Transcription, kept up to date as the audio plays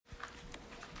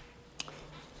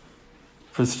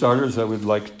For starters, I would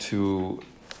like to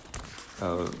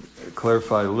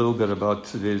clarify a little bit about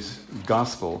today's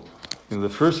gospel. The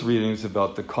first reading is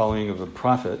about the calling of a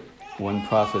prophet, one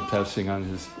prophet passing on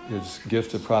his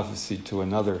gift of prophecy to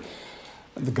another.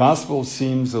 The gospel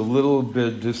seems a little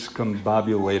bit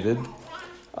discombobulated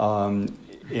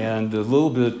and a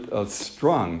little bit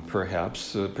strong,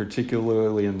 perhaps,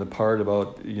 particularly in the part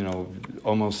about,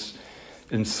 almost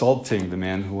insulting the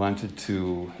man who wanted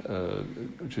to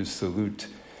salute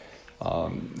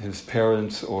his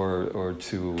parents or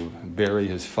to bury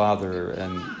his father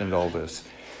and all this.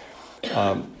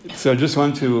 So I just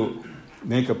want to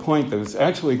make a point that was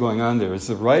actually going on there is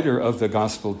the writer of the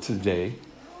gospel today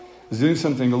is doing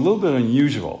something a little bit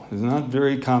unusual. It's not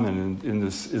very common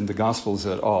in the Gospels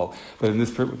at all. But in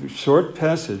this short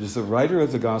passage, the writer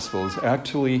of the Gospel is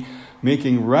actually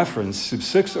making reference to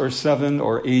 6 or 7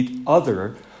 or 8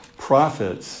 other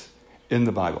prophets in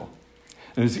the Bible.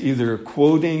 And is either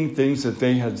quoting things that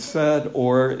they had said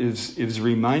or is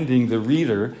reminding the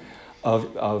reader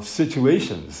of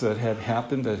situations that had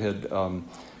happened,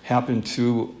 happened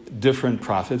to different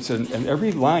prophets, and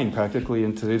every line practically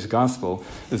in today's gospel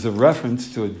is a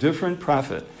reference to a different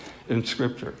prophet in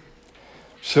Scripture,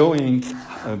 showing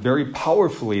very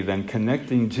powerfully then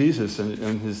connecting Jesus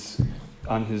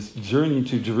on his journey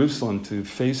to Jerusalem to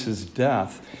face his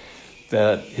death,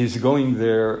 that he's going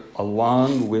there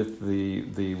along with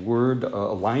the word,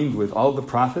 aligned with all the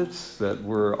prophets, that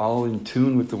were all in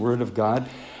tune with the word of God,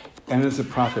 and as a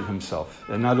prophet himself.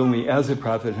 And not only as a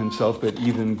prophet himself, but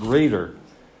even greater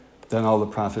than all the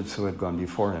prophets who had gone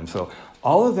before him. So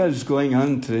all of that is going on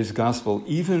in today's gospel,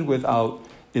 even without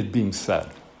it being said,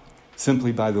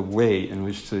 simply by the way in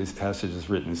which today's passage is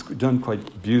written. It's done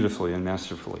quite beautifully and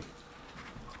masterfully.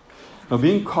 Now,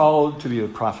 being called to be a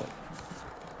prophet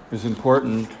is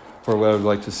important for what I would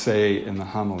like to say in the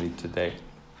homily today.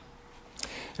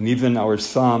 And even our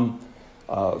psalm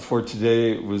for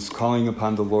today was calling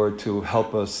upon the Lord to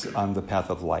help us on the path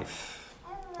of life.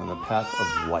 On the path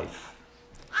of life.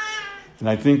 And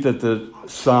I think that the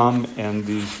psalm and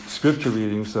these scripture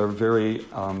readings are very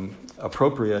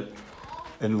appropriate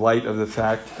in light of the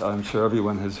fact, I'm sure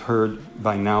everyone has heard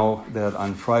by now, that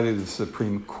on Friday the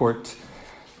Supreme Court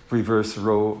reversed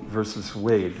Roe versus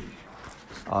Wade.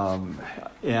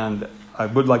 And I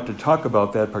would like to talk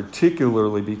about that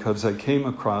particularly because I came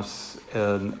across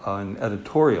an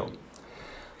editorial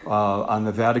on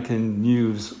the Vatican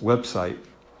News website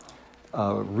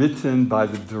written by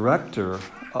the director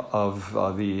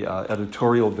of the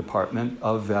editorial department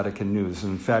of Vatican News.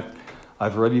 In fact,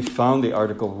 I've already found the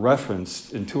article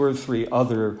referenced in 2 or 3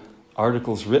 other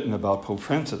articles written about Pope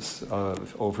Francis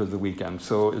over the weekend.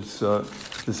 So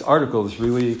this article is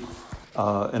really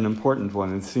an important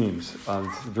one, it seems.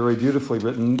 It's very beautifully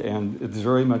written, and it's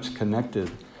very much connected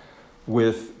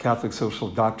with Catholic social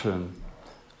doctrine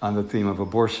on the theme of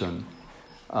abortion.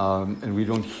 And we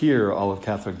don't hear all of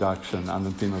Catholic doctrine on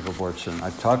the theme of abortion.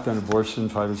 I talked on abortion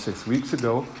 5 or 6 weeks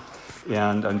ago,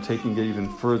 and I'm taking it even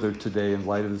further today in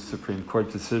light of the Supreme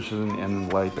Court decision and in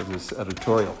light of this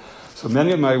editorial. So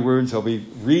many of my words I'll be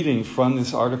reading from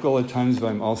this article at times, but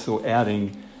I'm also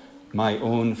adding my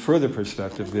own further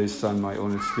perspective based on my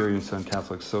own experience on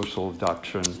Catholic social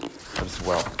doctrine as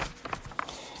well.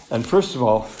 And first of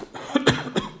all,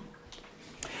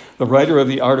 the writer of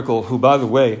the article, who, by the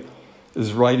way,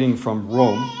 is writing from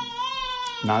Rome,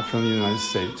 not from the United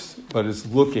States, but is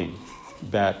looking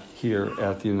back here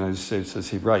at the United States as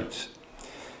he writes.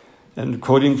 And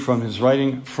quoting from his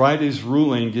writing, Friday's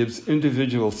ruling gives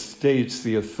individual states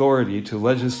the authority to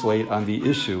legislate on the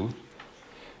issue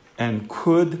and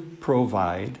could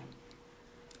provide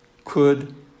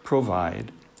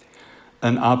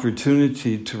an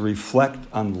opportunity to reflect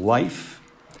on life,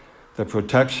 the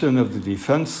protection of the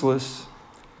defenseless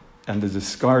and the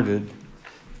discarded,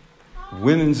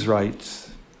 women's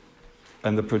rights,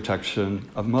 and the protection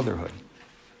of motherhood.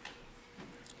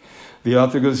 The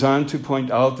author goes on to point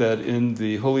out that in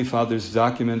the Holy Father's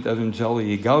document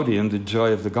Evangelii Gaudium, the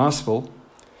joy of the gospel,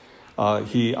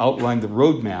 he outlined the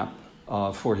roadmap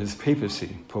for his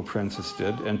papacy, Pope Francis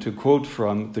did, and to quote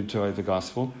from the joy of the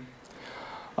gospel,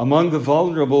 among the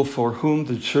vulnerable for whom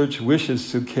the Church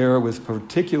wishes to care with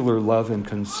particular love and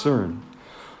concern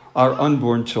are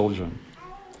unborn children,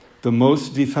 the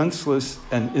most defenseless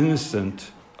and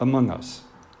innocent among us.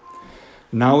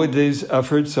 Nowadays,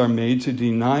 efforts are made to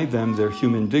deny them their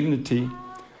human dignity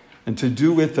and to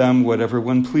do with them whatever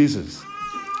one pleases,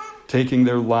 taking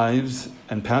their lives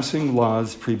and passing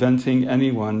laws preventing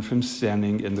anyone from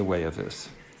standing in the way of this.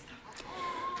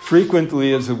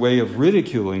 Frequently, as a way of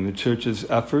ridiculing the Church's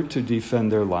effort to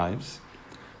defend their lives,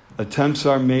 Attempts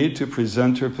are made to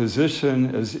present her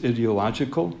position as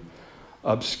ideological,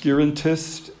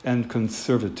 obscurantist, and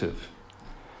conservative.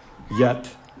 Yet,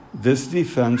 this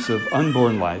defense of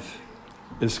unborn life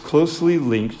is closely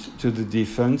linked to the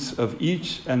defense of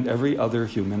each and every other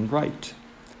human right.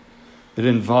 It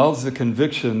involves the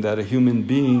conviction that a human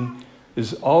being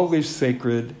is always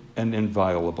sacred and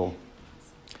inviolable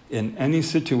in any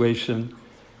situation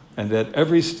and at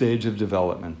every stage of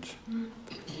development.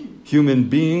 Human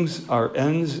beings are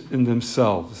ends in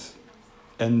themselves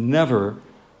and never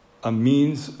a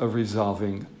means of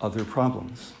resolving other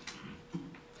problems.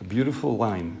 A beautiful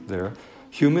line there.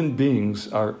 Human beings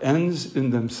are ends in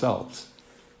themselves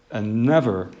and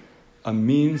never a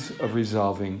means of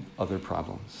resolving other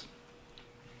problems.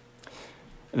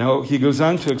 Now, he goes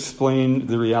on to explain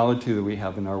the reality that we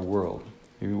have in our world.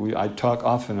 I talk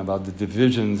often about the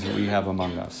divisions that we have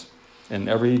among us and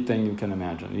everything you can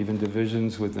imagine, even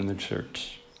divisions within the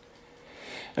church.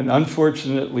 And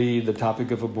unfortunately, the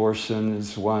topic of abortion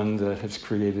is one that has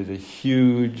created a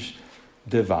huge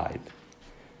divide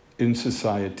in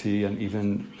society and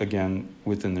even, again,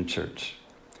 within the church.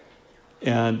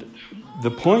 And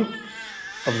the point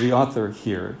of the author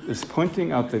here is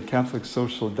pointing out that Catholic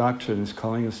social doctrine is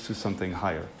calling us to something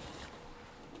higher.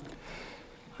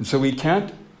 And so we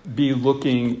can't be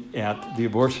looking at the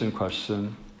abortion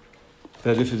question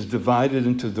that it is divided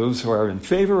into those who are in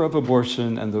favor of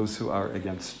abortion and those who are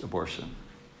against abortion.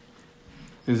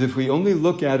 Because if we only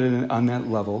look at it on that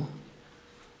level,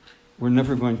 we're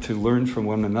never going to learn from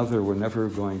one another, we're never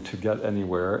going to get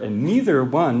anywhere, and neither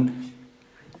one,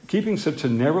 keeping such a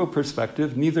narrow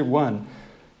perspective, neither one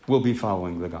will be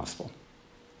following the gospel.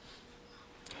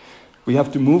 We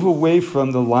have to move away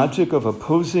from the logic of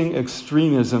opposing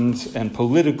extremisms and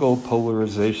political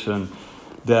polarization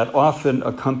that often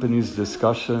accompanies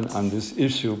discussion on this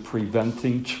issue,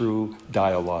 preventing true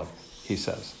dialogue, he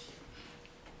says.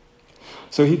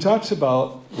 So he talks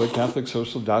about what Catholic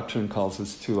social doctrine calls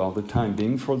us to all the time,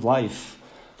 being for life,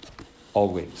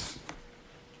 always.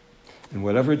 In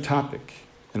whatever topic,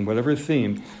 in whatever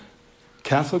theme,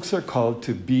 Catholics are called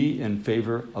to be in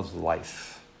favor of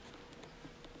life.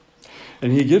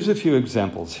 And he gives a few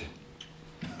examples.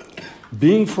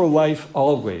 Being for life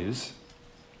always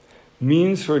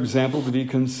means, for example, to be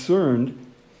concerned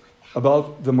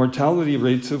about the mortality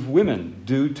rates of women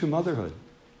due to motherhood.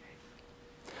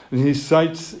 And he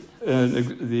cites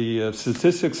the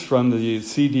statistics from the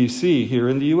CDC here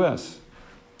in the US,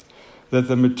 that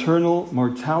the maternal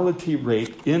mortality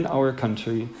rate in our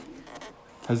country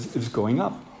is going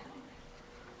up.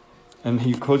 And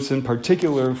he quotes in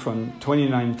particular from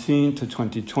 2019 to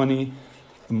 2020,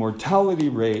 the mortality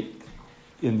rate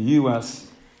in the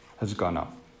US has gone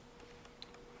up.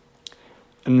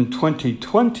 And in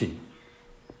 2020,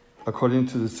 according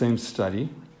to the same study,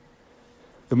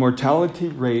 the mortality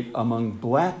rate among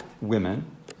black women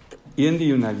in the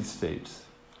United States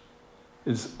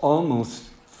is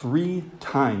almost 3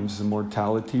 times the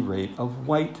mortality rate of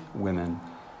white women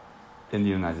in the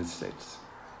United States.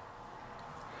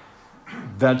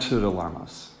 That should alarm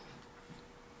us.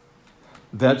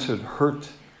 That should hurt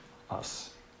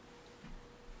us.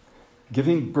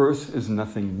 Giving birth is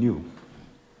nothing new.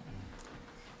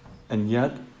 And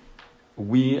yet,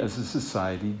 we as a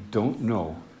society don't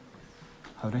know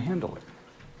how to handle it.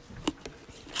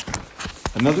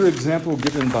 Another example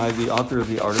given by the author of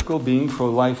the article, being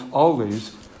pro-life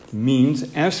always,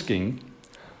 means asking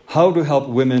how to help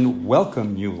women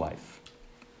welcome new life.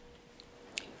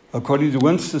 According to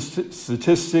one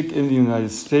statistic in the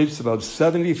United States, about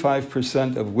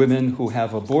 75% of women who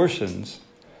have abortions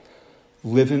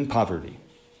live in poverty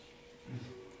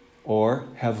or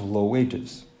have low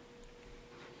wages.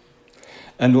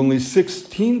 And only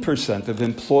 16% of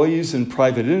employees in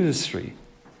private industry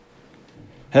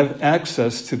have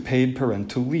access to paid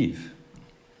parental leave.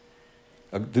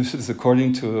 This is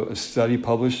according to a study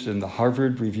published in the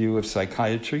Harvard Review of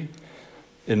Psychiatry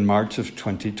in March of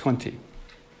 2020.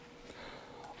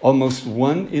 Almost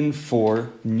 1 in 4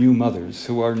 new mothers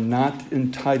who are not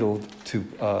entitled to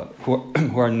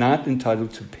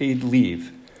paid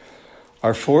leave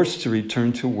are forced to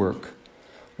return to work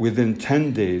within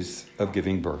 10 days of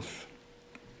giving birth.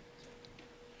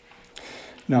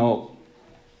 Now,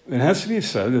 it has to be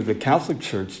said that the Catholic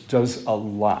Church does a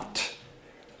lot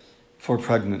for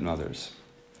pregnant mothers.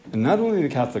 And not only the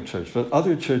Catholic Church, but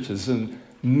other churches and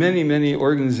many, many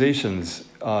organizations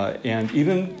and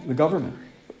even the government.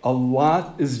 A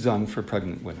lot is done for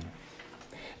pregnant women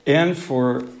and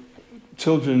for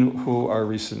children who are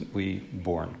recently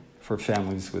born, for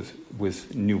families with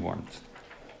newborns.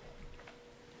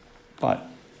 But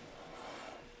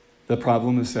the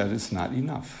problem is that it's not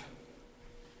enough.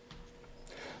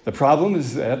 The problem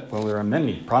is that, well, there are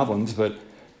many problems, but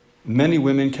many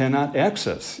women cannot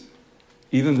access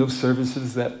even those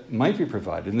services that might be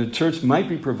provided. And the church might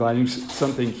be providing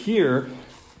something here,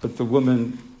 but the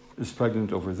woman is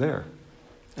pregnant over there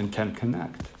and can't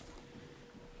connect.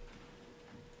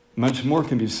 Much more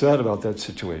can be said about that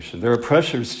situation. There are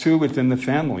pressures, too, within the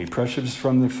family. Pressures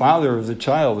from the father of the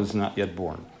child who is not yet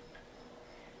born.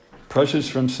 Pressures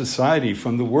from society,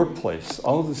 from the workplace,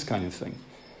 all of this kind of thing.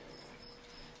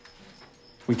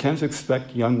 We can't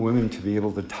expect young women to be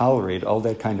able to tolerate all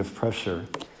that kind of pressure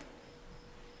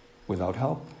without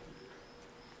help.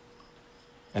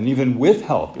 And even with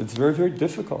help, it's very, very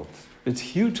difficult. It's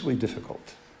hugely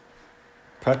difficult.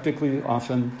 Practically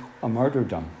often a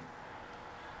martyrdom.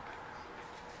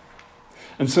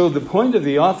 And so the point of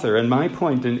the author, and my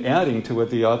point in adding to what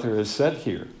the author has said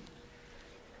here,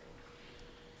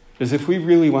 is if we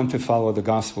really want to follow the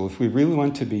gospel, if we really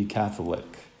want to be Catholic,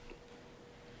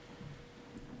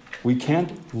 we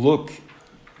can't look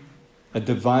at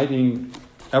dividing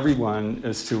everyone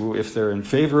as to if they're in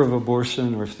favor of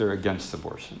abortion or if they're against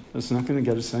abortion. It's not going to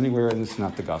get us anywhere, and it's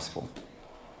not the gospel.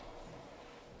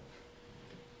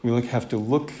 We have to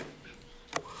look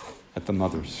at the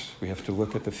mothers. We have to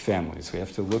look at the families. We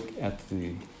have to look at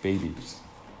the babies.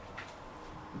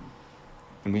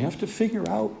 And we have to figure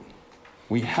out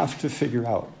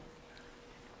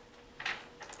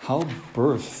how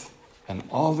birth and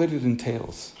all that it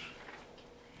entails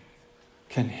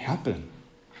can happen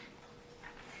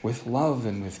with love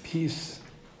and with peace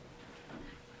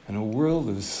in a world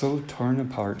that is so torn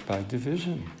apart by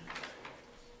division.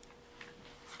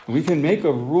 We can make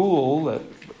a rule that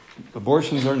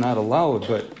abortions are not allowed,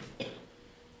 but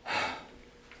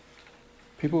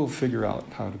people will figure out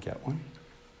how to get one.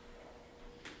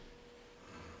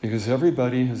 Because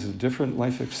everybody has a different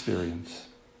life experience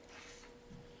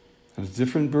and has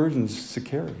different burdens to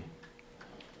carry.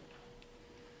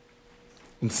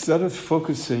 Instead of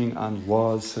focusing on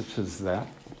laws such as that,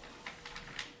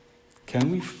 can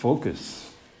we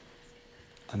focus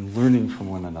on learning from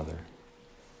one another?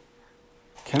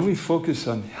 Can we focus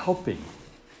on helping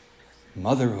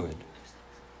motherhood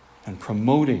and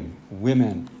promoting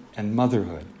women and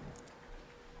motherhood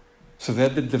so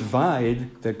that the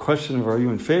divide, that question of are you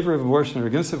in favor of abortion or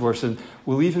against abortion,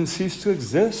 will even cease to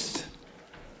exist?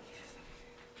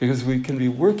 Because we can be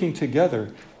working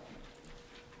together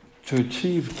to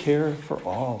achieve care for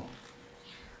all,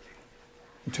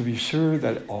 and to be sure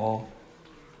that all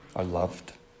are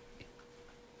loved.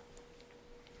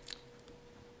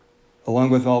 Along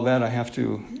with all that, I have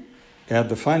to add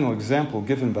the final example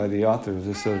given by the author of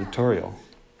this editorial.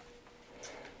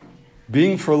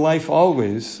 Being for life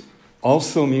always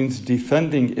also means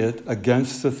defending it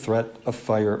against the threat of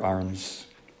firearms,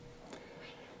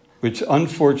 which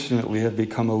unfortunately have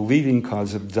become a leading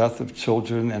cause of death of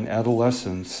children and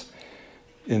adolescents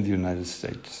in the United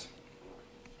States.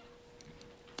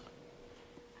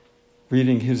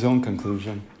 Reading his own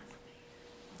conclusion,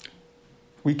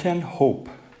 we can hope,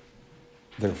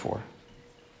 therefore.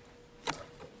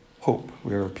 Hope.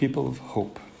 We are a people of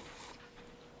hope.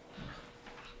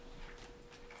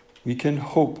 We can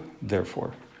hope,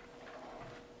 therefore,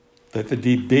 that the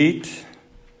debate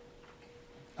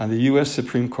on the U.S.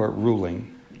 Supreme Court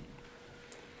ruling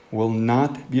will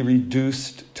not be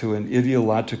reduced to an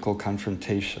ideological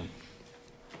confrontation,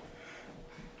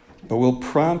 but will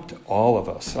prompt all of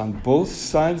us on both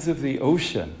sides of the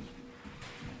ocean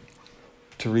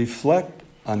to reflect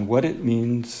on what it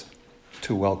means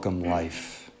to welcome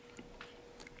life,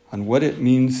 on what it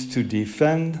means to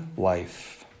defend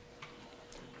life,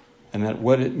 and at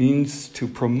what it means to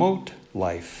promote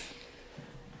life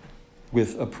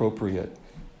with appropriate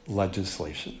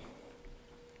legislation.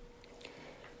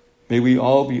 May we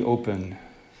all be open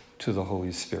to the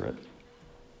Holy Spirit,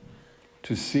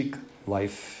 to seek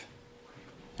life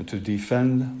and to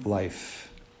defend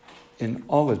life in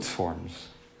all its forms,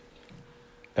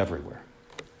 everywhere.